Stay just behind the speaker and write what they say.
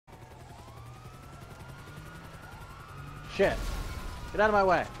Shit. Get out of my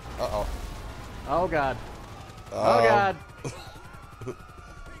way. Uh-oh. Oh, God. Oh, God.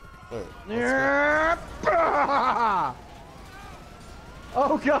 Wait,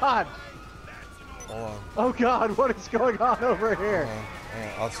 oh, God. hold on. Oh, God. What is going on over here?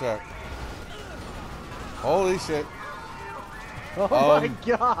 Hang on, I'll check. Holy shit. Oh, my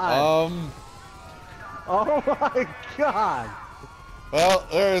God. Oh, my God. Well,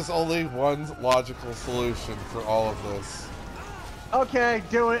 there is only one logical solution for all of this. Okay,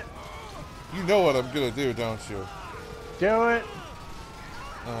 do it. You know what I'm gonna do, don't you? Do it.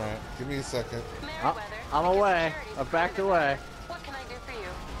 Alright, give me a second. I'm away. I've backed away. What can I do for you?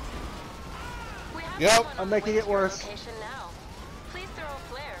 Yep. I'm making it worse. Now. Please throw a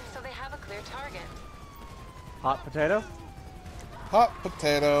flare so they have a clear target. Hot potato? Hot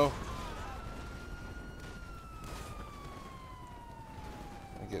potato.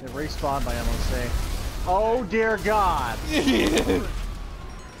 It respawned by MOC. Oh dear God.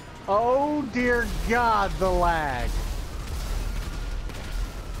 Oh dear God, the lag.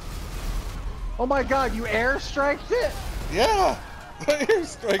 Oh my God, you airstriked it? Yeah!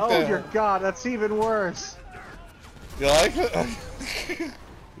 Airstrike Oh that. dear God, that's even worse. You like it?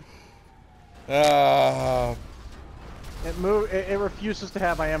 It refuses to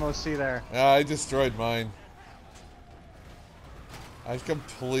have my MOC there. I destroyed mine. I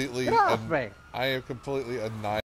completely... Get off me! I have completely annihilated